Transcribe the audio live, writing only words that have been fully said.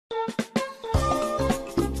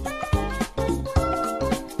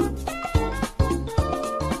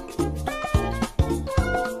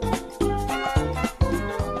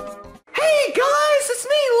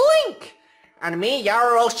And me,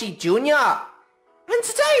 Yoshi Jr. And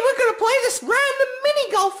today we're going to play this random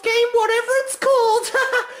mini-golf game, whatever it's called.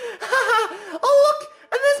 Oh look,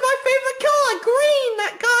 and there's my favourite colour, green.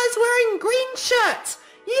 That guy's wearing green shirt.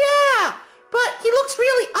 Yeah, but he looks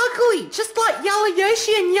really ugly, just like Yellow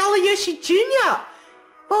Yoshi and Yellow Yoshi Jr.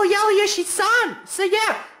 Well, Yellow Yoshi's son. So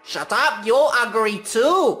yeah, shut up, you're ugly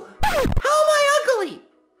too. How am I ugly?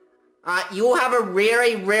 You have a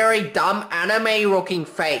really dumb anime-looking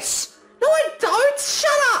face. No, I don't.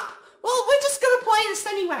 Shut up. Well, we're just going to play this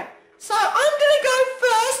anyway. So I'm going to go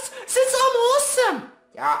first since I'm awesome.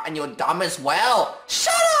 Yeah, and you're dumb as well.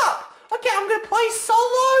 Shut up. Okay, I'm going to play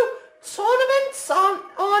solo tournaments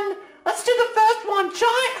on let's do the first one,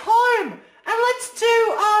 Giant Home. And let's do,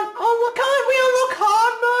 can't we unlock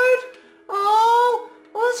hard mode? Oh,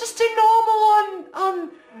 well, let's just do normal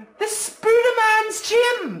on the Spooderman's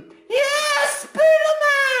gym. Yeah,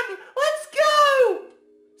 Spooderman! Let's go!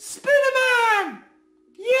 Spooderman!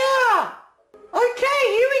 Yeah! Okay,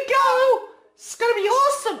 here we go! It's gonna be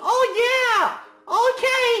awesome! Oh yeah!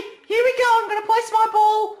 Okay, here we go. I'm gonna place my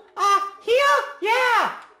ball, here?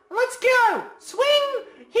 Yeah! Let's go! Swing!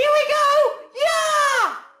 Here we go!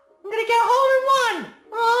 Yeah! I'm gonna get a hole in one!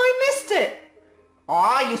 Oh, I missed it!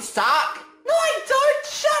 Oh, you suck! No, I don't!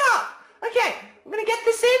 Shut up! Okay, I'm gonna get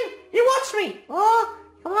this in. You watch me! Oh,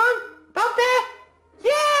 come on! About there!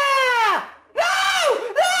 Yeah! No!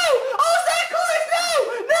 No! I was that close!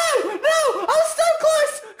 No! No! I was so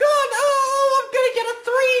close! Come on! Oh, I'm gonna get a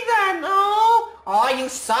 3 then! Oh! Oh, you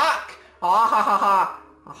suck! Ha ha ha ha!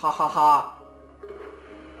 Ha ha ha!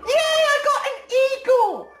 Yeah! I got an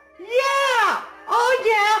eagle! Yeah! Oh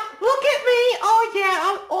yeah! Look at me! Oh yeah!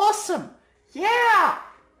 I'm awesome! Yeah!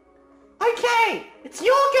 Okay! It's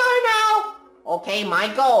your go now! Okay, my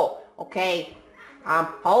go! Okay.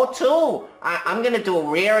 Hole 2. I'm gonna do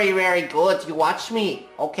really good. You watch me.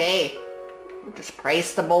 Okay. Just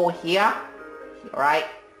place the ball here. Right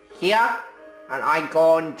here. And I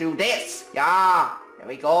go and do this. Yeah. There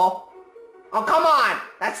we go. Oh, come on.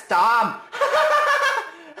 That's dumb.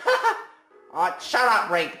 Oh, shut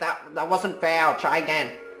up, Rick. That wasn't fair. Try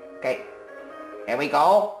again. Okay. There we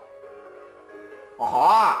go.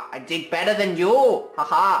 Aha. I did better than you.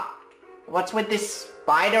 Haha. What's with this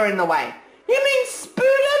spider in the way? You mean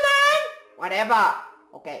Spooderman? Whatever.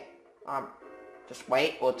 Okay. Just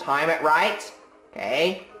wait. We'll time it right.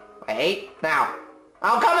 Okay. Wait. Now.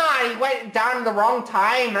 Oh, come on. He went down the wrong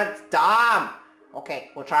time. That's dumb.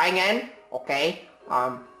 Okay. We'll try again. Okay.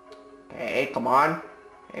 Okay. Come on.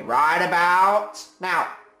 Okay. Right about now.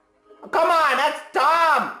 Oh, come on. That's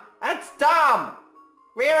dumb. That's dumb.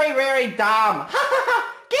 Very dumb.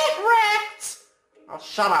 Get wrecked. Oh,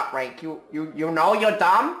 shut up, Rake. You know you're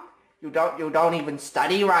dumb? You don't even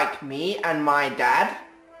study like me and my dad?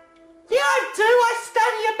 Yeah, I do. I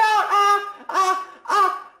study about,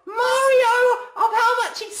 Mario, of how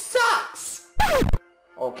much he sucks.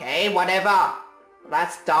 Okay, whatever.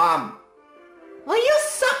 That's dumb. Well, you're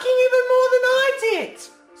sucking even more than I did.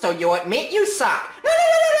 So you admit you suck? No,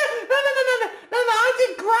 I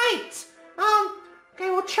did great. Okay,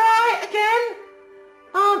 we'll try again.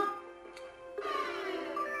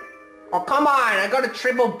 Oh, come on. I got a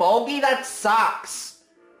triple bogey? That sucks.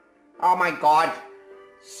 Oh, my God.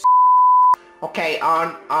 Okay,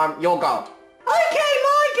 you'll go. Okay,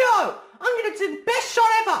 my go. I'm going to do the best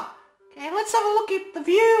shot ever. Okay, let's have a look at the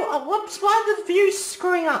view. Oh, whoops, why is the view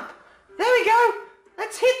screwing up? There we go.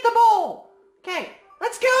 Let's hit the ball. Okay,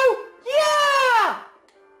 let's go. Yeah!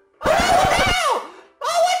 Oh, what the hell?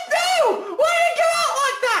 Oh, what the? Why did it go out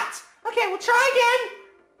like that? Okay, we'll try again.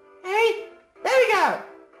 Hey, there we go.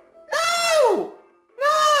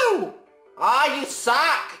 No! Ah, you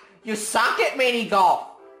suck! You suck at mini golf!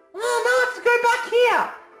 Oh, now I have to go back here.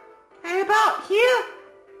 Okay, about here.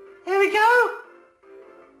 There we go.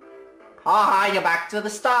 Haha, you're back to the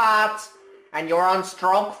start. And you're on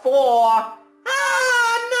stroke 4.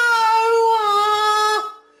 Ah, no!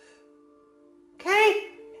 Okay,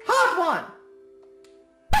 hard one.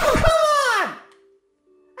 Oh, come on!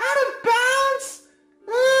 Out of bounds?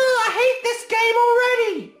 Oh, I hate this game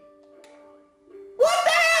already. What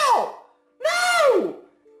the hell? No!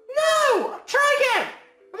 No! Try again!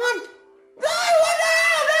 Come on! No! What the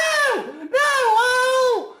hell? No! No!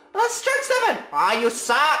 Oh! Stroke 7! Ah, you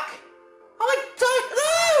suck! Oh, I don't...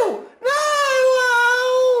 No! No!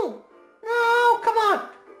 Oh! No! Come on!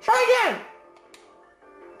 Try again!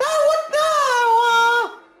 No! What? No!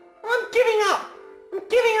 Oh! I'm giving up! I'm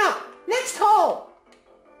giving up! Next hole!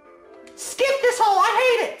 Skip this hole! I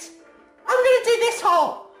hate it! I'm gonna do this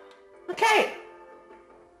hole! Okay.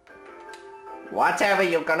 Whatever,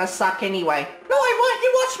 you're gonna suck anyway. No, I won't.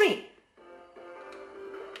 You watch me.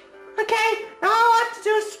 Okay, now all I have to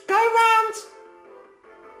do is go round.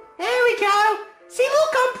 There we go. See,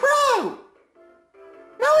 look, I'm pro.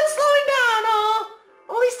 No, it's slowing down. Oh,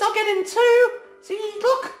 at least I'll get in 2. See,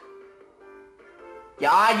 look.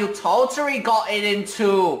 Yeah, you totally got it in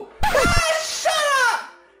 2. Ah, shut up!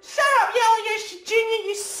 Shut up, Yoshi Jr.,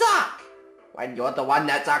 you suck. When you're the one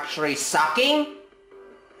that's actually sucking?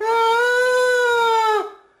 There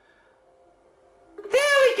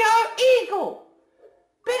we go, eagle.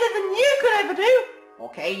 Better than you could ever do.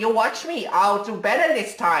 Okay, you watch me. I'll do better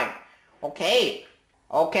this time. Okay.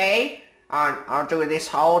 Okay. I'll do this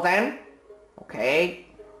hole then. Okay.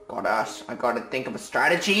 I gotta think of a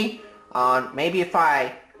strategy. Maybe if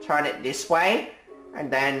I turn it this way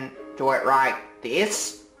and then do it like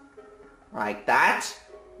this. Like that.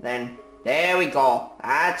 Then there we go.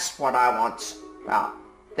 That's what I want. About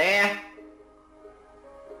there.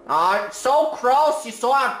 Oh, so close. You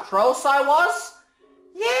saw how close I was?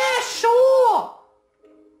 Yeah, sure.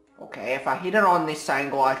 Okay, if I hit it on this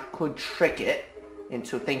angle, I could trick it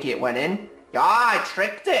into thinking it went in. Yeah, I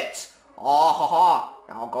tricked it. Oh, ha, ha.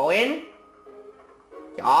 Now go in.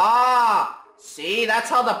 Yeah. See, that's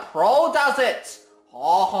how the pro does it.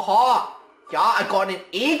 Ha, ha, ha. Yeah, I got an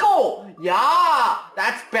eagle. Yeah,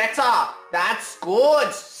 that's better. That's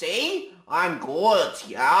good. See? I'm good.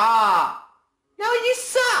 Yeah. No, you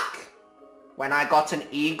suck. When I got an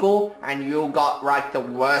eagle and you got like the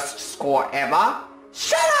worst score ever.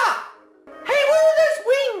 Shut up! Hey, what are those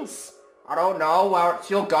wings? I don't know. Well, it's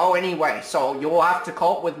your go anyway, so you'll have to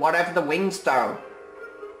cope with whatever the wings do. Okay.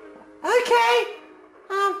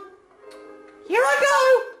 Here I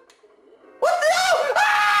go. What the hell?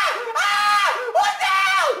 Ah! Ah! What the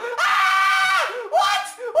hell? Ah! What?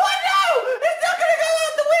 What no? It's not gonna go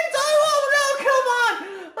out the window. Oh no, come on.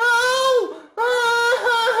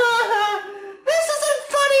 This isn't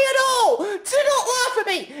funny at all. Do not laugh at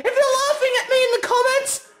me. If you're laughing at me in the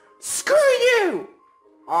comments, screw you.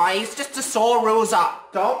 Oh, he's just a sore loser.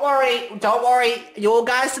 Don't worry. You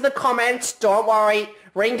guys in the comments, don't worry.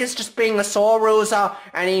 Rink is just being a sore loser,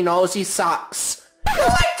 and he knows he sucks. No,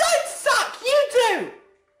 I don't suck. You do.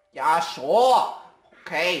 Yeah, sure.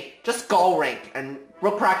 Okay, just go, Rink, and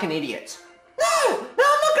look like an idiot. No, I'm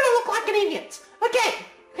not gonna look like an idiot. Okay,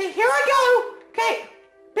 here I go. Okay,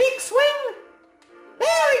 big swing.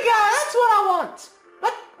 There we go. That's what I want.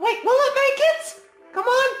 But wait, will it make it? Come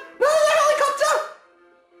on. No, the helicopter.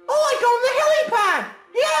 Oh, I got on the helipad.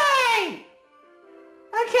 Yay!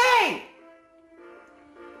 Okay.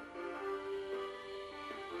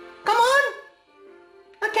 Come on.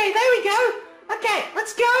 Okay, there we go. Okay,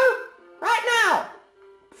 let's go. Right now.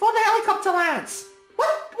 Before the helicopter lands.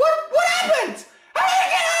 What happened? How did I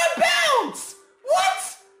get out of bounds? What?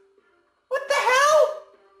 What the hell?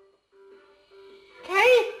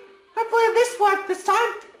 Okay. Hopefully this worked this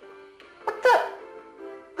time. What the?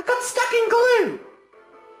 I got stuck in glue.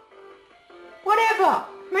 Whatever.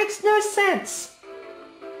 Makes no sense.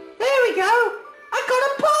 There we go. I got a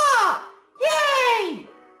par. Yay!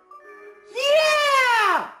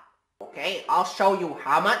 Yeah! Okay, I'll show you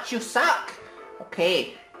how much you suck.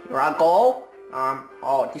 Okay, here I go.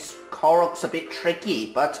 Oh, this car looks a bit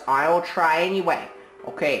tricky, but I'll try anyway.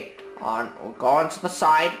 Okay, we'll go onto the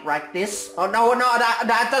side like this. Oh, no,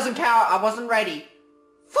 that doesn't count. I wasn't ready.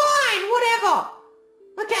 Fine, whatever.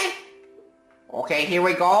 Okay. Okay, here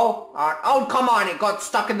we go. Oh, come on, it got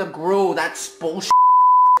stuck in the groove. That's bullshit.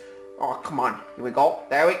 Oh, come on. Here we go.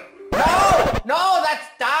 There we... No, that's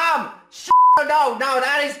dumb. No,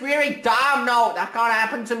 that is really dumb. No, that can't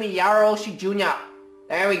happen to me, Yoshi Jr.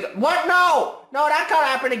 There we go. What? No, that can't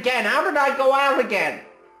happen again. How did I go out again?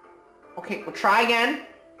 Okay, we'll try again.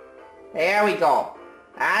 There we go.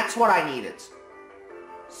 That's what I needed.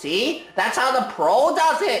 See? That's how the pro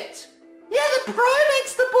does it. Yeah, the pro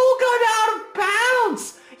makes the ball go out of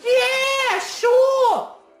bounds. Yeah,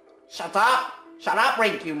 sure. Shut up,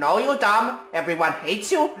 Rink. You know you're dumb. Everyone hates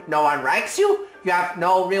you. No one likes you. You have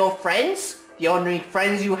no real friends. The only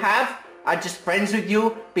friends you have are just friends with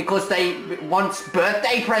you because they want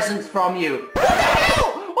birthday presents from you. What the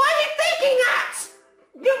hell? Why are you thinking that?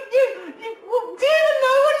 Do you even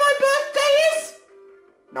know when my birthday is?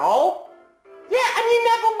 No. Yeah, and you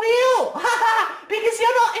never will. Because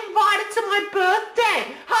you're not invited to my birthday.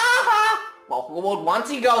 Well, who would want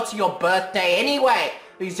to go to your birthday anyway?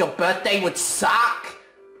 Because your birthday would suck.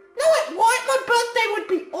 No, it won't. My birthday would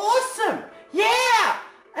be awesome. Yeah,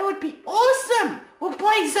 it would be awesome. We'll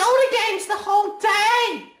play Zelda games the whole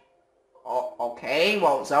day. Oh, okay,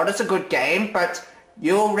 well, Zelda's a good game, but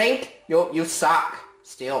you, Rink, you suck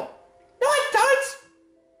still. No, I don't.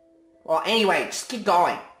 Well, anyway, just keep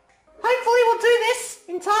going. Hopefully we'll do this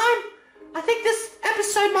in time. I think this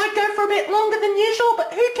episode might go for a bit longer than usual,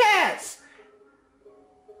 but who cares?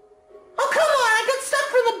 Oh, come on, I got stuck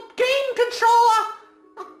for the game controller.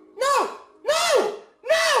 No, no,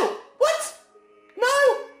 no, what? No,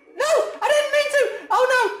 no, I didn't mean to. Oh,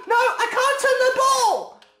 no, I can't turn the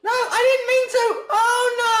ball. No, I didn't mean to. Oh,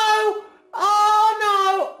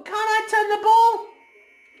 no, can't I turn the ball?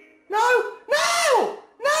 No,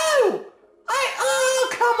 oh,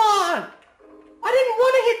 come on. I didn't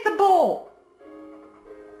want to hit the ball.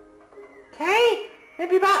 Okay,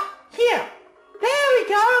 maybe about here. There we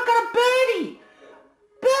go, I got a birdie.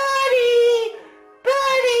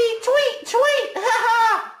 Tweet,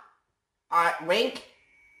 haha. Alright, Wink,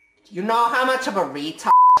 do you know how much of a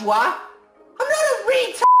retard you are? I'm not a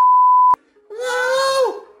retard.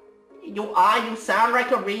 No. You are, you sound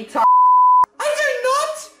like a retard. I do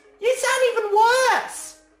not. You sound even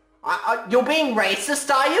worse. You're being racist,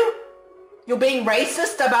 are you? You're being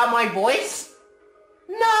racist about my voice?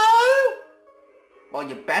 No. Well,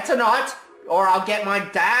 you better not, or I'll get my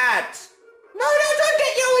dad. No, don't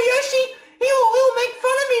get Yellow Yoshi. He'll make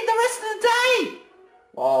fun of me the rest of the day.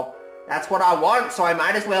 Well, that's what I want, so I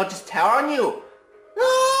might as well just tell on you.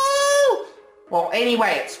 No. Well,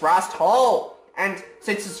 anyway, it's Rust Hole. And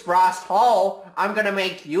since it's Rust Hole, I'm gonna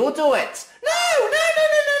make you do it. No.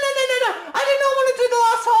 I did not want to do the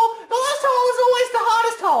last hole. The last hole is always the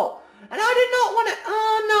hardest hole. And I did not want to...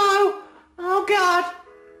 Oh, no. Oh, God.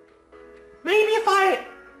 Maybe if I...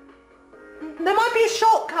 There might be a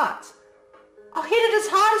shortcut. I'll hit it as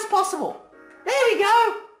hard as possible. There we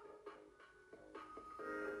go.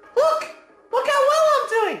 Look how well I'm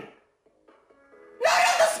doing. No,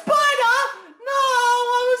 not the spider. No,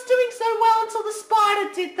 I was doing so well until the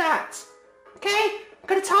spider did that. Okay, I'm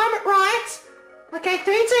going to time it right. Okay, 3,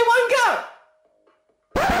 2, 1, go.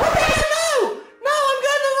 No, I'm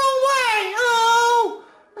going the wrong way. Oh,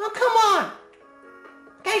 come on.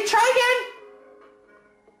 Okay, try again.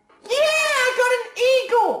 Yeah, I got an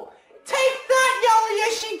eagle. Take that, Yellow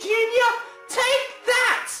Yoshi Jr. Take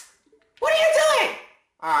that. What are you doing?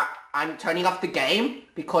 I'm turning off the game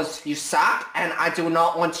because you suck and I do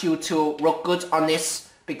not want you to look good on this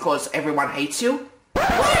because everyone hates you.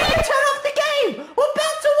 Why did you turn off the game? We're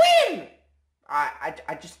about to win.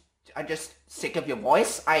 I just sick of your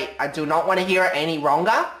voice. I do not want to hear it any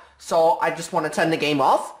longer. So I just want to turn the game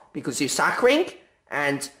off because you suck, Rink.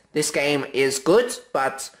 And this game is good,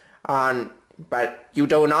 but you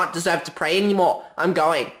do not deserve to play anymore. I'm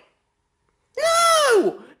going. No, I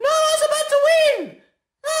was about to win.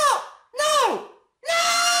 No.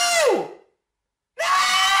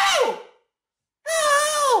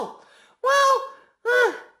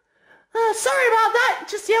 Well, sorry about that.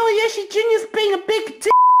 Just Yellow Yoshi Jr.'s being a big d***.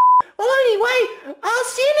 Well, anyway, I'll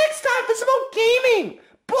see you next time for some more gaming.